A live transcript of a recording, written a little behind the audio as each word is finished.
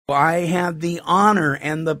I have the honor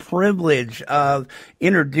and the privilege of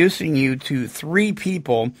introducing you to three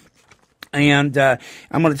people. And I'm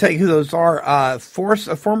going to tell you who those are.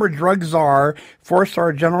 Former drug czar,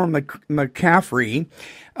 four-star General McCaffrey,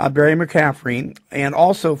 Barry McCaffrey, and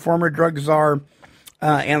also former drug czar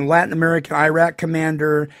and Latin American Iraq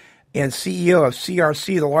commander and CEO of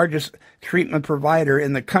CRC, the largest treatment provider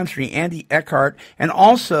in the country, Andy Eckhart, and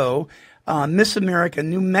also Miss America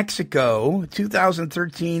New Mexico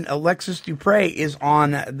 2013, Alexis Dupre is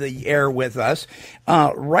on the air with us.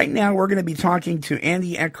 Right now, we're going to be talking to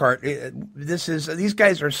Andy Eckhart. These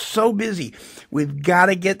guys are so busy. We've got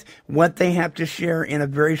to get what they have to share in a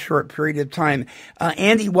very short period of time.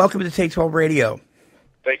 Andy, welcome to Take 12 Radio.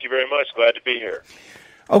 Thank you very much. Glad to be here.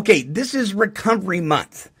 Okay, this is Recovery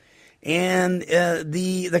Month. And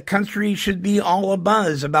the country should be all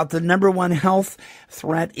abuzz about the number one health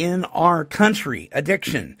threat in our country,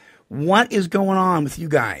 addiction. What is going on with you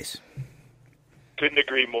guys? Couldn't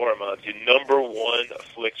agree more, Monty. Number one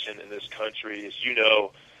affliction in this country. As you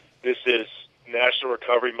know, this is National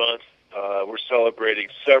Recovery Month. We're celebrating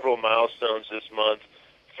several milestones this month.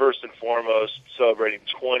 First and foremost, celebrating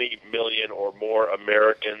 20 million or more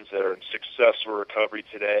Americans that are in successful recovery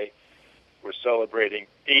today. We're celebrating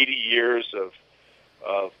 80 years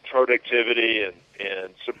of productivity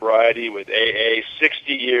and sobriety with AA,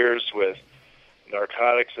 60 years with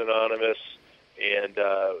Narcotics Anonymous, and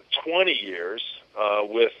 20 years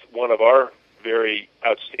with one of our very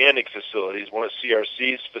outstanding facilities, one of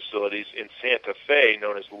CRC's facilities in Santa Fe,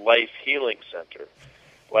 known as Life Healing Center.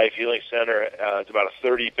 Life Healing Center is about a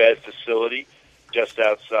 30-bed facility just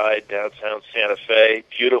outside downtown Santa Fe.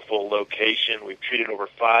 Beautiful location. We've treated over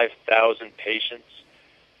 5,000 patients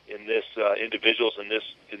in this individuals in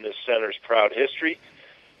this center's proud history.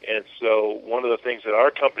 And so one of the things that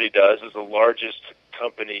our company does as the largest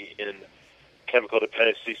company in chemical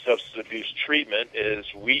dependency substance abuse treatment is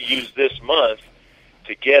we use this month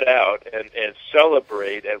to get out and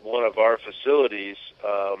celebrate at one of our facilities,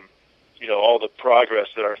 all the progress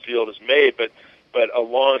that our field has made, but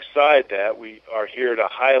alongside that, we are here to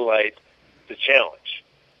highlight the challenge.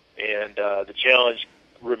 And the challenge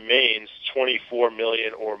remains 24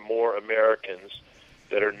 million or more Americans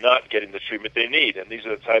that are not getting the treatment they need. And these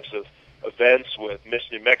are the types of events with Miss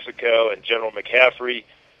New Mexico and General McCaffrey.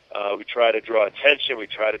 We try to draw attention. We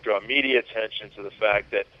try to draw media attention to the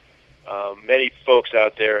fact that many folks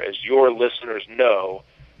out there, as your listeners know,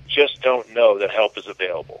 just don't know that help is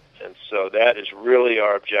available. And so that is really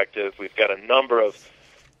our objective. We've got a number of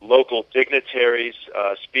local dignitaries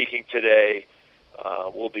speaking today.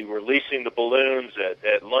 We'll be releasing the balloons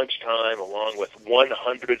at lunchtime along with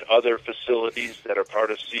 100 other facilities that are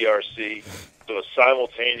part of CRC. So a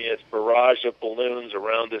simultaneous barrage of balloons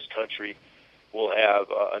around this country. We'll have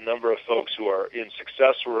a number of folks who are in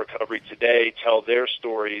successful recovery today tell their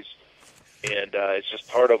stories. And it's just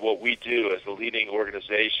part of what we do as the leading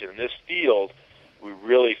organization in this field. We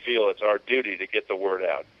really feel it's our duty to get the word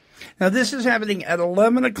out. Now, this is happening at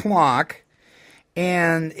 11 o'clock,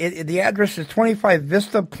 and the address is 25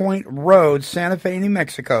 Vista Point Road, Santa Fe, New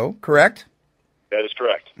Mexico, correct? That is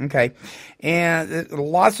correct. Okay. And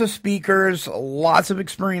lots of speakers, lots of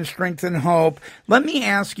experience, strength, and hope. Let me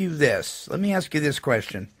ask you this. Let me ask you this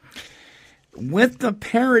question. With the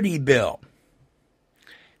parity bill,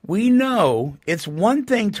 we know it's one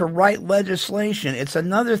thing to write legislation. It's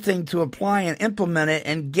another thing to apply and implement it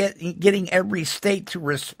and getting every state to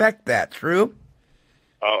respect that. True?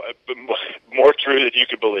 More true than you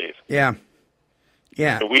could believe. Yeah.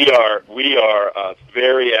 Yeah. We are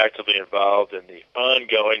very actively involved in the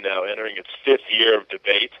ongoing, now entering its fifth year of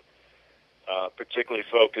debate, particularly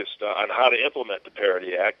focused on how to implement the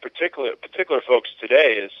Parity Act. Particular folks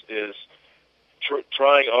today is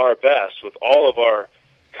trying our best with all of our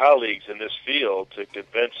colleagues in this field to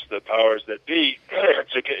convince the powers that be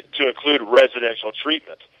to include residential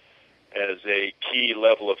treatment as a key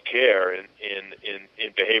level of care in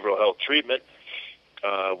behavioral health treatment.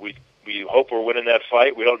 We hope we're winning that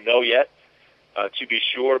fight. We don't know yet, to be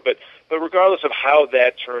sure, but regardless of how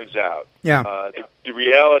that turns out, the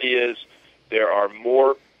reality is there are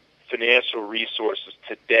more financial resources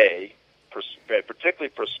today, particularly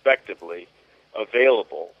prospectively,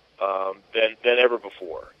 available than ever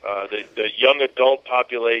before. The young adult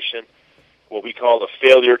population, what we call the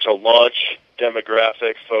failure to launch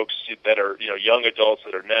demographic, folks that are young adults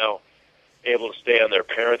that are now able to stay on their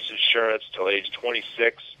parents' insurance till age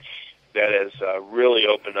 26, that has really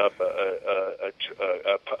opened up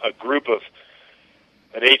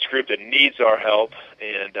an age group that needs our help,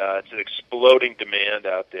 and it's an exploding demand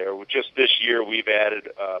out there. Just this year, we've added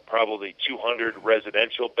probably 200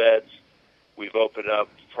 residential beds We've opened up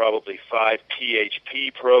probably 5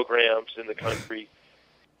 PHP programs in the country,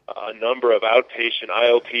 a number of outpatient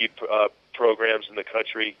IOP programs in the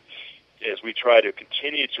country, as we try to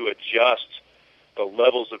continue to adjust the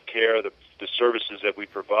levels of care, the services that we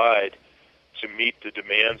provide to meet the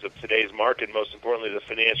demands of today's market, most importantly, the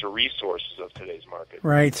financial resources of today's market.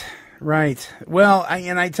 Right, right. Well,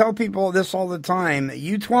 I tell people this all the time.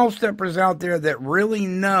 You 12-steppers out there that really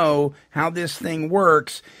know how this thing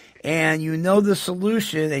works, and you know the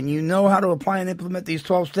solution, and you know how to apply and implement these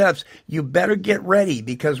 12 steps, you better get ready,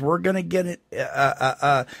 because we're going to get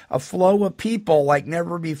a flow of people like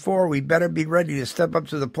never before. We better be ready to step up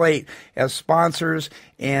to the plate as sponsors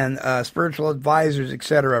and spiritual advisors,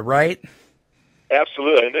 etc., right?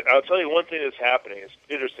 Absolutely. And I'll tell you one thing that's happening. It's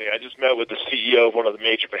interesting. I just met with the CEO of one of the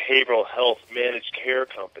major behavioral health managed care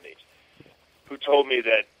companies, who told me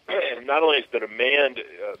that not only is the demand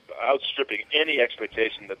outstripping any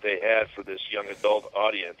expectation that they had for this young adult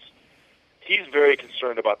audience, he's very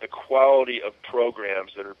concerned about the quality of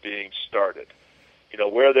programs that are being started. You know,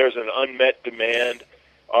 where there's an unmet demand,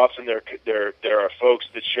 often there are folks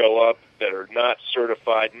that show up that are not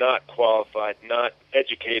certified, not qualified, not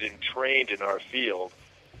educated and trained in our field.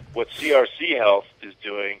 What CRC Health is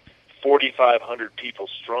doing, 4,500 people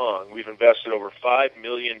strong, we've invested over $5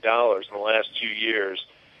 million in the last 2 years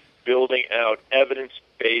building out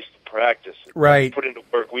evidence-based practice. Right. Put into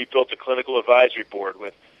work. We built a clinical advisory board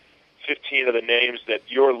with 15 of the names that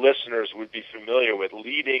your listeners would be familiar with,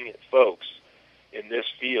 leading folks in this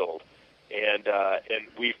field. And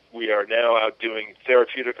we are now out doing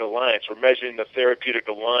therapeutic alliance. We're measuring the therapeutic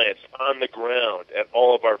alliance on the ground at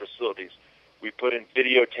all of our facilities. We put in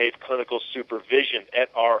videotaped clinical supervision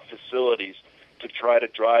at our facilities to try to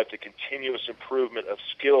drive the continuous improvement of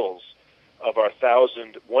skills of our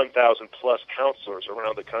 1,000 plus counselors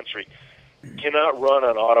around the country. Cannot run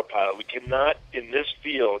on autopilot. We cannot, in this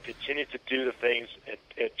field, continue to do the things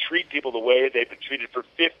and treat people the way they've been treated for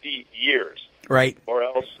 50 years. Right. Or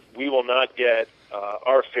else we will not get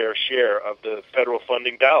our fair share of the federal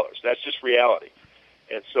funding dollars. That's just reality.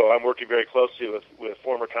 And so I'm working very closely with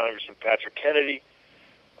former Congressman Patrick Kennedy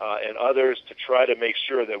and others to try to make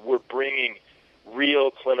sure that we're bringing real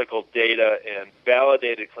clinical data and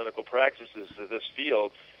validated clinical practices to this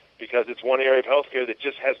field, because it's one area of healthcare that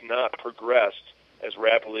just has not progressed as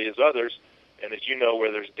rapidly as others. And as you know,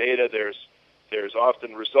 where there's data, there's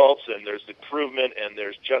often results, and there's improvement, and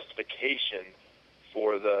there's justification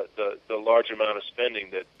for the large amount of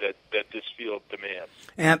spending that this field demands.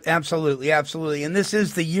 Absolutely, absolutely. And this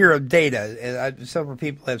is the year of data, several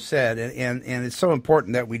people have said, and it's so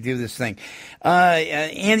important that we do this thing.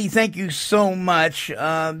 Andy, thank you so much.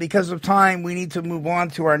 Because of time, we need to move on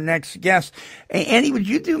to our next guest. Andy, would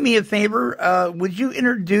you do me a favor? Would you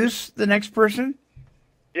introduce the next person?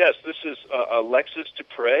 Yes, this is Alexis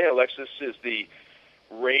Dupre. Alexis is the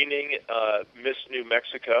reigning Miss New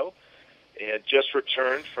Mexico, and just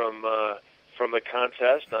returned from the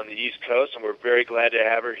contest on the East Coast, and we're very glad to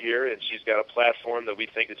have her here. And she's got a platform that we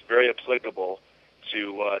think is very applicable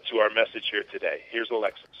to our message here today. Here's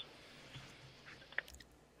Alexis.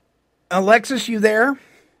 Alexis, you there?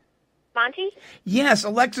 Monty? Yes,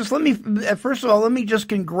 Alexis, first of all, let me just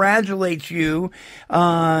congratulate you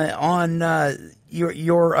on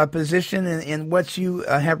your position and what you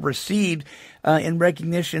have received in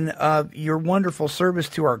recognition of your wonderful service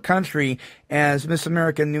to our country as Miss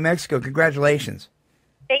America New Mexico. Congratulations.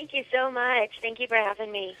 Thank you so much. Thank you for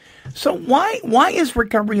having me. So why is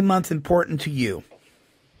Recovery Month important to you?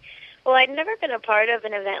 Well, I'd never been a part of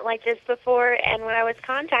an event like this before, and when I was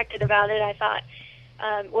contacted about it, I thought,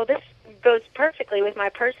 well, this goes perfectly with my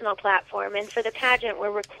personal platform. And for the pageant,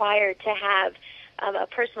 we're required to have a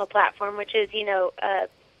personal platform, which is,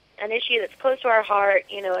 an issue that's close to our heart,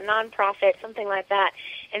 a nonprofit, something like that.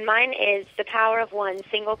 And mine is the power of one,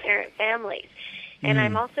 single-parent families. And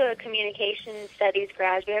I'm also a communication studies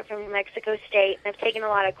graduate from New Mexico State, and I've taken a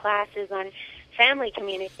lot of classes on family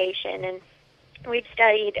communication. And we've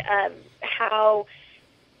studied how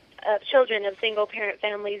children of single-parent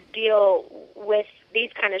families deal with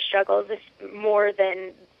these kind of struggles more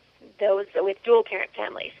than those with dual-parent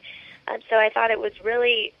families. So I thought it was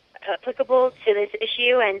really applicable to this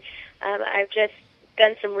issue, and I've just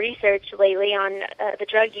done some research lately on the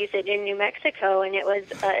drug usage in New Mexico, and it was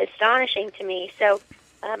astonishing to me. So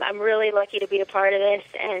I'm really lucky to be a part of this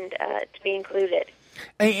and to be included.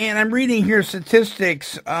 And I'm reading here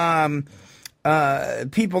statistics,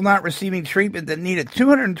 people not receiving treatment that need it,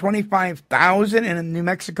 225,000 in New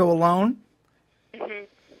Mexico alone. Mm-hmm.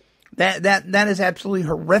 That is absolutely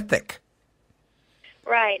horrific.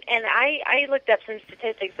 Right, and I looked up some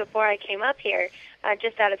statistics before I came up here.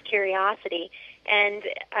 just out of curiosity. And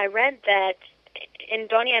I read that in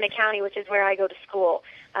Doña Ana County, which is where I go to school,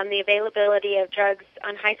 the availability of drugs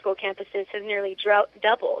on high school campuses has nearly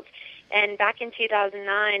doubled. And back in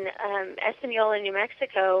 2009, Espanola, New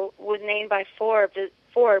Mexico, was named by Forbes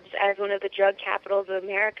as one of the drug capitals of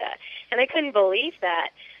America. And I couldn't believe that.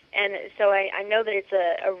 And so I know that it's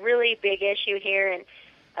a really big issue here. And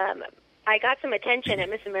I got some attention at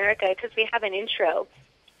Miss America because we have an intro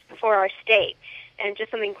for our state and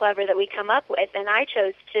just something clever that we come up with. And I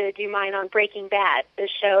chose to do mine on Breaking Bad, the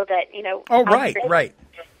show that, you know, right.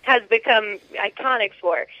 has become iconic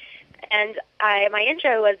for. And my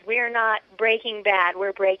intro was, "We're not breaking bad,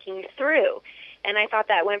 we're breaking through." And I thought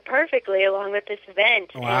that went perfectly along with this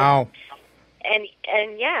event. Wow. And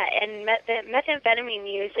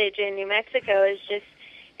methamphetamine usage in New Mexico is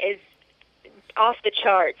off the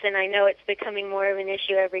charts, and I know it's becoming more of an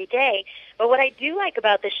issue every day. But what I do like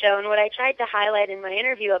about the show, and what I tried to highlight in my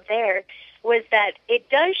interview up there, was that it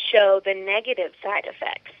does show the negative side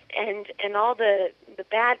effects and all the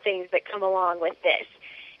bad things that come along with this.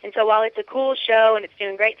 And so while it's a cool show and it's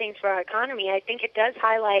doing great things for our economy, I think it does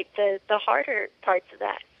highlight the harder parts of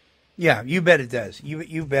that. Yeah, you bet it does.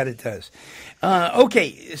 You bet it does.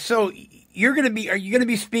 Okay, so are you going to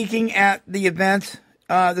be speaking at the event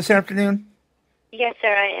this afternoon? Yes,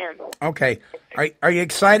 sir, I am. Okay. Are you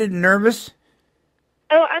excited and nervous?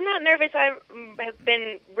 Oh, I'm not nervous. I have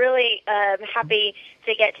been really happy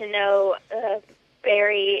to get to know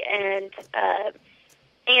Barry and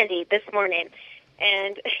Andy this morning.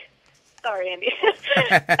 And sorry, Andy.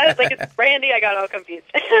 I was like, it's Brandy. I got all confused.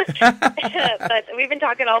 But we've been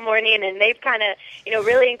talking all morning, and they've kind of,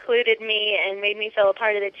 really included me and made me feel a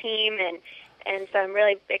part of the team, and so I'm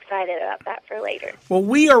really excited about that for later. Well,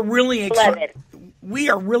 we are really excited.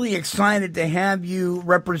 We are really excited to have you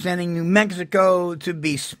representing New Mexico, to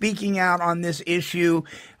be speaking out on this issue.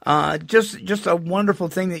 Just a wonderful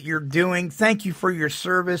thing that you're doing. Thank you for your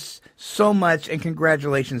service so much, and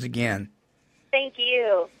congratulations again. Thank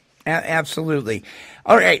you. Absolutely.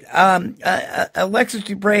 All right. Alexis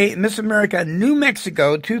Dupre, Miss America, New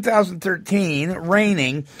Mexico, 2013,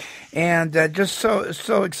 reigning, and just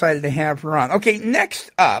so excited to have her on. Okay,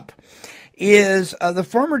 next up is the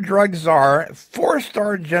former drug czar,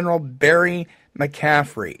 4-star General Barry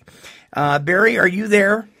McCaffrey. Barry, are you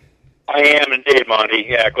there? I am indeed, Monty.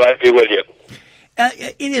 Yeah, glad to be with you.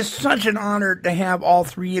 It is such an honor to have all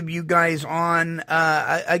three of you guys on.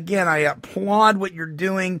 Again, I applaud what you're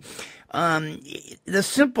doing. The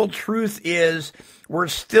simple truth is we're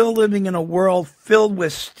still living in a world filled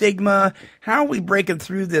with stigma. How are we breaking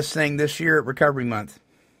through this thing this year at Recovery Month?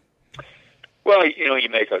 Well, you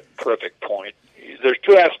make a perfect point. There's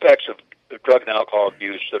two aspects of drug and alcohol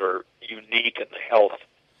abuse that are unique in the health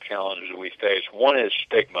challenges we face. One is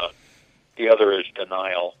stigma. The other is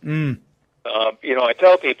denial. I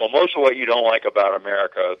tell people, most of what you don't like about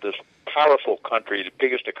America, this powerful country, the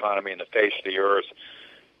biggest economy in the face of the earth,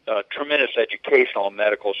 tremendous educational and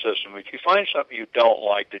medical system, if you find something you don't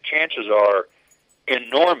like, the chances are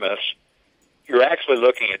enormous you're actually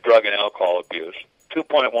looking at drug and alcohol abuse.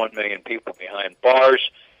 2.1 million people behind bars.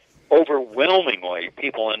 Overwhelmingly,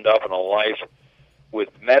 people end up in a life with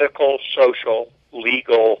medical, social,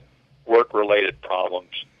 legal, work-related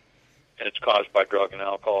problems, and it's caused by drug and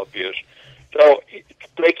alcohol abuse. So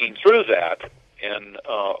breaking through that, and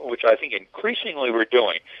which I think increasingly we're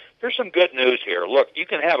doing, there's some good news here. Look, you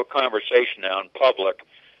can have a conversation now in public,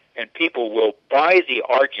 and people will buy the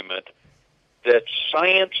argument that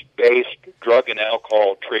science-based drug and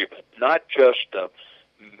alcohol treatment, not just the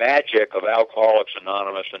magic of Alcoholics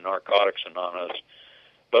Anonymous and Narcotics Anonymous,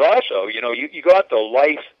 but also, you go out to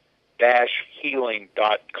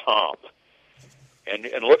life-healing.com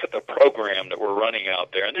and look at the program that we're running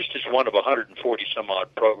out there. And this is one of 140 some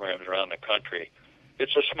odd programs around the country.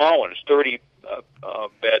 It's a small one. It's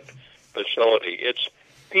 30-bed facility. It's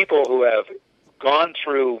people who have gone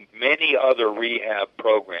through many other rehab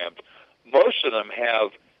programs. Most of them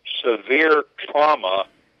have severe trauma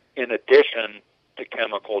in addition to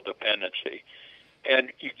chemical dependency.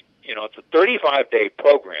 And, it's a 35-day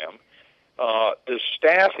program. The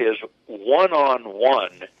staff is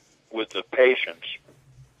one-on-one with the patients,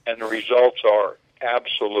 and the results are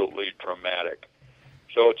absolutely dramatic.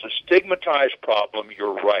 So it's a stigmatized problem,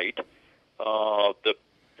 you're right.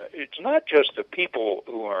 It's not just the people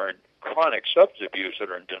who are in chronic substance abuse that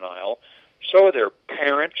are in denial, so are their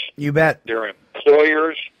parents. You bet. Their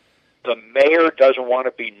employers. The mayor doesn't want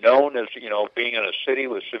to be known as, being in a city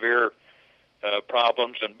with severe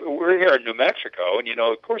problems. And we're here in New Mexico, and,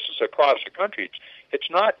 of course it's across the country. It's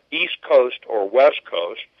not East Coast or West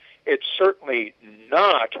Coast. It's certainly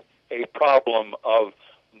not a problem of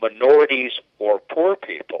minorities or poor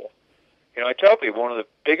people. You know, I tell people one of the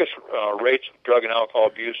biggest rates of drug and alcohol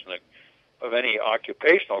abuse of any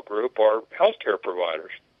occupational group are healthcare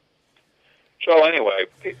providers. So anyway,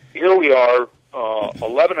 here we are,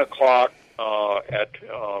 11 o'clock at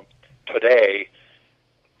today,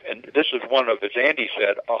 and this is one of, as Andy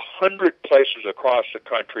said, 100 places across the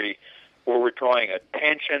country where we're drawing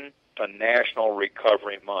attention to National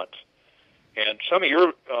Recovery Month. And some of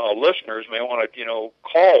your listeners may want to,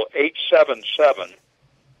 call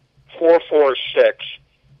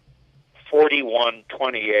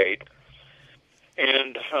 877-446-4128.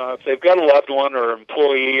 And if they've got a loved one or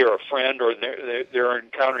employee or a friend or they're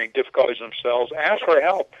encountering difficulties themselves, ask for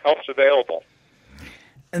help. Help's available.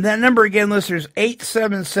 And that number again, listeners,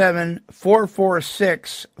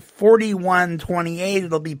 877-446-4128.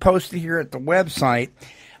 It'll be posted here at the website.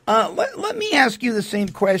 Let me ask you the same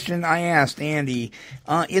question I asked Andy.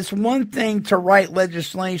 It's one thing to write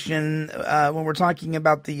legislation when we're talking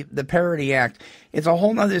about the Parity Act. It's a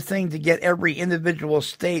whole other thing to get every individual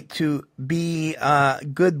state to be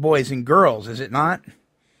good boys and girls, is it not?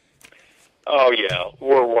 Oh, yeah.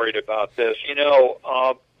 We're worried about this.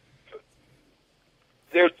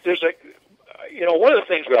 There's one of the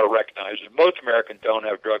things we got to recognize is most Americans don't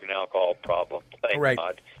have drug and alcohol problems, thank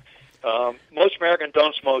God. Most Americans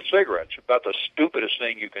don't smoke cigarettes. About the stupidest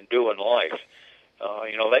thing you can do in life.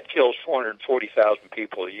 That kills 440,000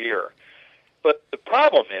 people a year. But the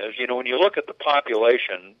problem is, when you look at the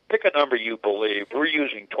population, pick a number you believe. We're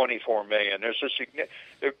using 24 million. There's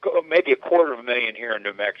maybe 250,000 here in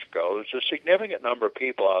New Mexico. There's a significant number of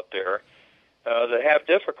people out there that have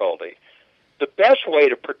difficulty. The best way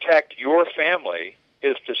to protect your family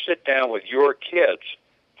is to sit down with your kids,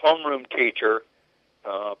 homeroom teacher,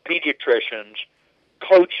 pediatricians,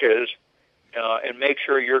 coaches, and make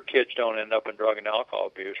sure your kids don't end up in drug and alcohol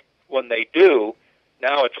abuse. When they do,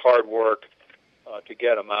 now it's hard work to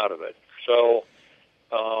get them out of it. So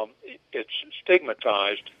it's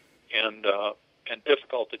stigmatized and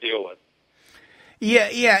difficult to deal with.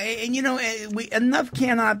 Yeah, and enough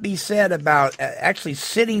cannot be said about actually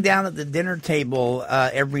sitting down at the dinner table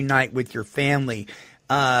every night with your family,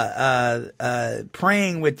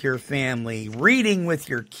 praying with your family, reading with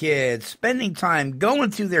your kids, spending time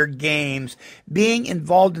going to their games, being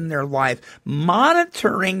involved in their life,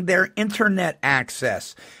 monitoring their internet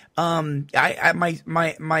access.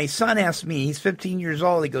 My son asked me, he's 15 years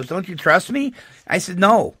old, he goes, "Don't you trust me?" I said,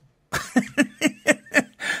 "No."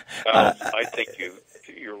 I think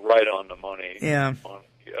you're right on the money. Yeah.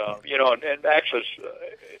 And actually,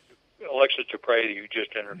 Alexis Dupre, you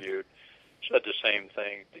just interviewed, said the same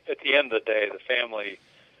thing. At the end of the day, the family,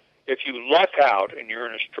 if you luck out and you're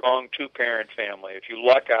in a strong two-parent family, if you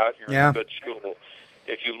luck out and you're in a good school,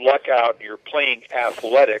 if you luck out and you're playing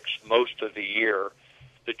athletics most of the year,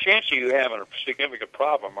 the chances of you having a significant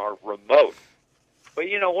problem are remote. But,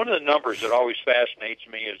 one of the numbers that always fascinates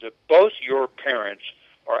me is that both your parents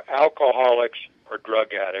are alcoholics or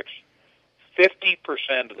drug addicts.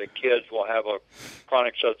 50% of the kids will have a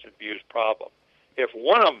chronic substance abuse problem. If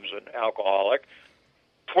one of them's an alcoholic,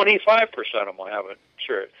 25% of them will have it.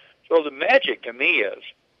 Sure. So the magic to me is,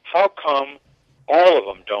 how come all of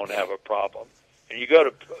them don't have a problem? And you go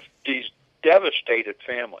to these devastated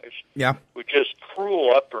families with just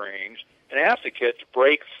cruel upbringings, and half the kids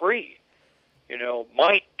break free.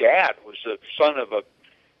 My dad was the son of a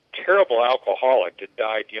terrible alcoholic that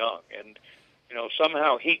died young, and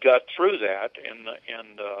somehow he got through that and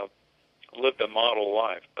lived a model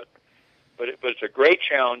life. But it's a great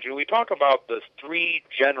challenge, and we talk about the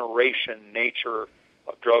 3-generation nature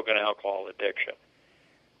of drug and alcohol addiction.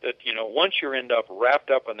 That once you end up wrapped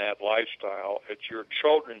up in that lifestyle, it's your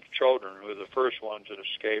children's children who are the first ones that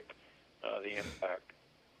escape the impact.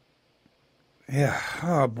 Yeah.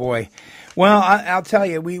 Oh boy. Well, I'll tell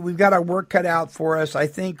you, we've got our work cut out for us. I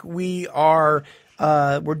think we are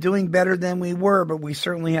we're doing better than we were, but we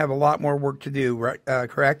certainly have a lot more work to do. Right?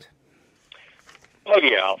 Correct? Oh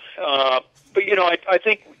yeah. But I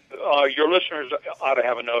think your listeners ought to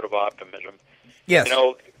have a note of optimism. Yes.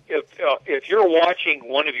 If you're watching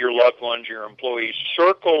one of your loved ones, your employees,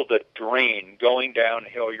 circle the drain going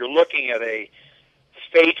downhill, you're looking at a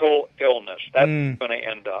fatal illness. That's going to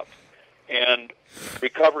end up. And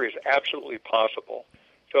recovery is absolutely possible.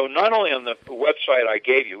 So not only on the website I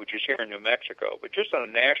gave you, which is here in New Mexico, but just on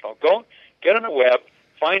a national, go get on the web,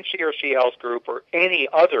 find CRC Health Group or any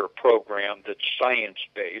other program that's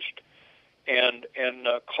science-based, and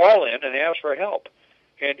call in and ask for help.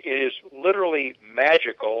 And it is literally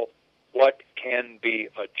magical what can be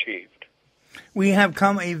achieved. We have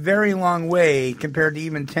come a very long way compared to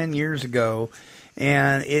even 10 years ago.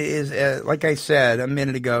 And it is, like I said a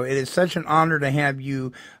minute ago, it is such an honor to have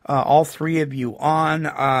you, all three of you on.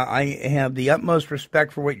 I have the utmost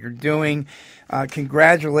respect for what you're doing.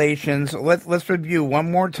 Congratulations. Let's review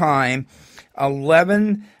one more time.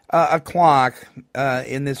 11 o'clock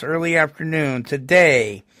in this early afternoon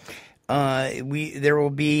today. There will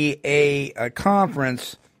be a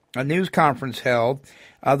conference, a news conference held.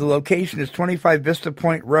 The location is 25 Vista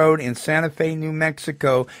Point Road in Santa Fe, New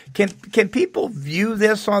Mexico. Can people view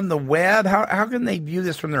this on the web? How can they view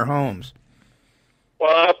this from their homes?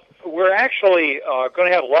 Well, we're actually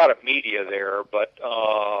going to have a lot of media there, but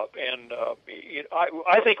I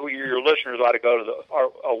think your listeners ought to go to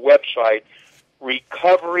our website,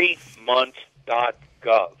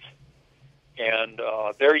 recoverymonth.gov. And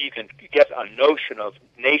there you can get a notion of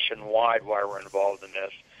nationwide why we're involved in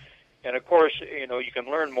this. And, of course, you can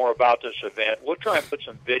learn more about this event. We'll try and put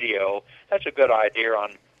some video. That's a good idea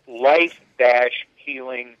on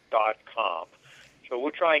life-healing.com. So we'll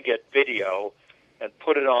try and get video and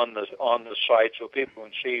put it on the site so people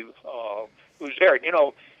can see who's there.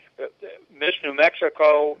 Miss New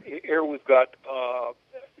Mexico, here we've got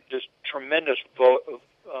just tremendous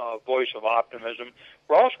voice of optimism.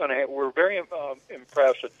 We're very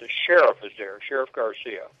impressed that the sheriff is there, Sheriff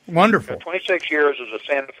Garcia. Wonderful. 26 years as a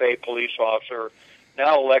Santa Fe police officer,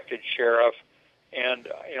 now elected sheriff. And,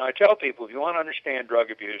 I tell people, if you want to understand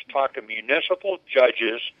drug abuse, talk to municipal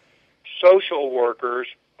judges, social workers,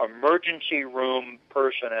 emergency room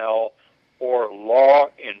personnel, or law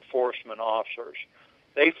enforcement officers.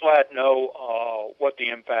 They flat know what the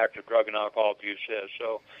impact of drug and alcohol abuse is.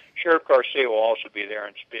 So Sheriff Garcia will also be there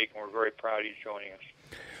and speak, and we're very proud he's joining us.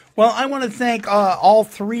 Well, I want to thank all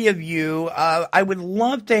three of you. I would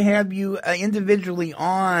love to have you individually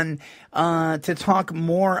on to talk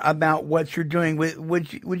more about what you're doing.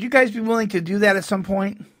 Would you guys be willing to do that at some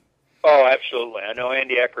point? Oh, absolutely. I know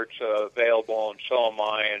Andy Eckert's available, and so am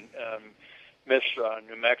I. And Miss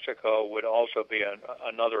New Mexico would also be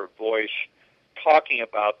another voice talking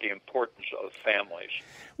about the importance of families.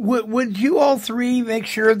 Would you all three make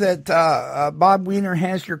sure that Bob Weiner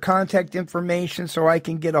has your contact information so I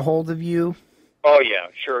can get a hold of you? Oh, yeah,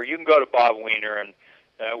 sure. You can go to Bob Weiner, and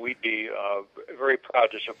we'd be very proud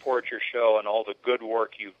to support your show and all the good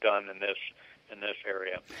work you've done in this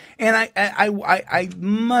area. And I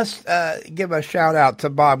must give a shout out to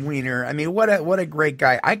Bob Weiner. I mean, what a great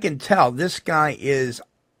guy. I can tell this guy is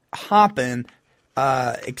hopping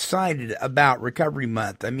excited about Recovery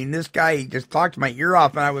Month. I mean, this guy just talked my ear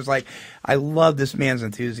off, and I was like, I love this man's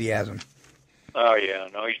enthusiasm. Oh, yeah.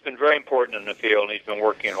 No, he's been very important in the field, and he's been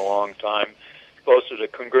working a long time, both as a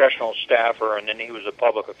congressional staffer, and then he was a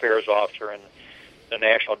public affairs officer in the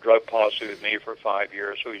National Drug Policy with me for 5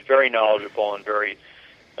 years. So he's very knowledgeable and very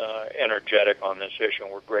energetic on this issue,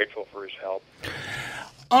 and we're grateful for his help.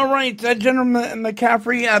 All right, General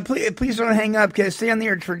McCaffrey, please don't hang up. Okay, stay on the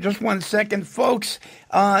air for just 1 second. Folks,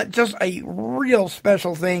 just a real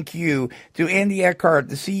special thank you to Andy Eckhart,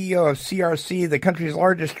 the CEO of CRC, the country's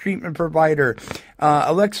largest treatment provider,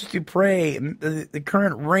 Alexis Dupre, the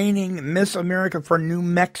current reigning Miss America for New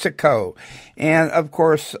Mexico, and, of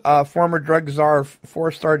course, former drug czar,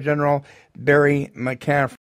 4-star General Barry McCaffrey.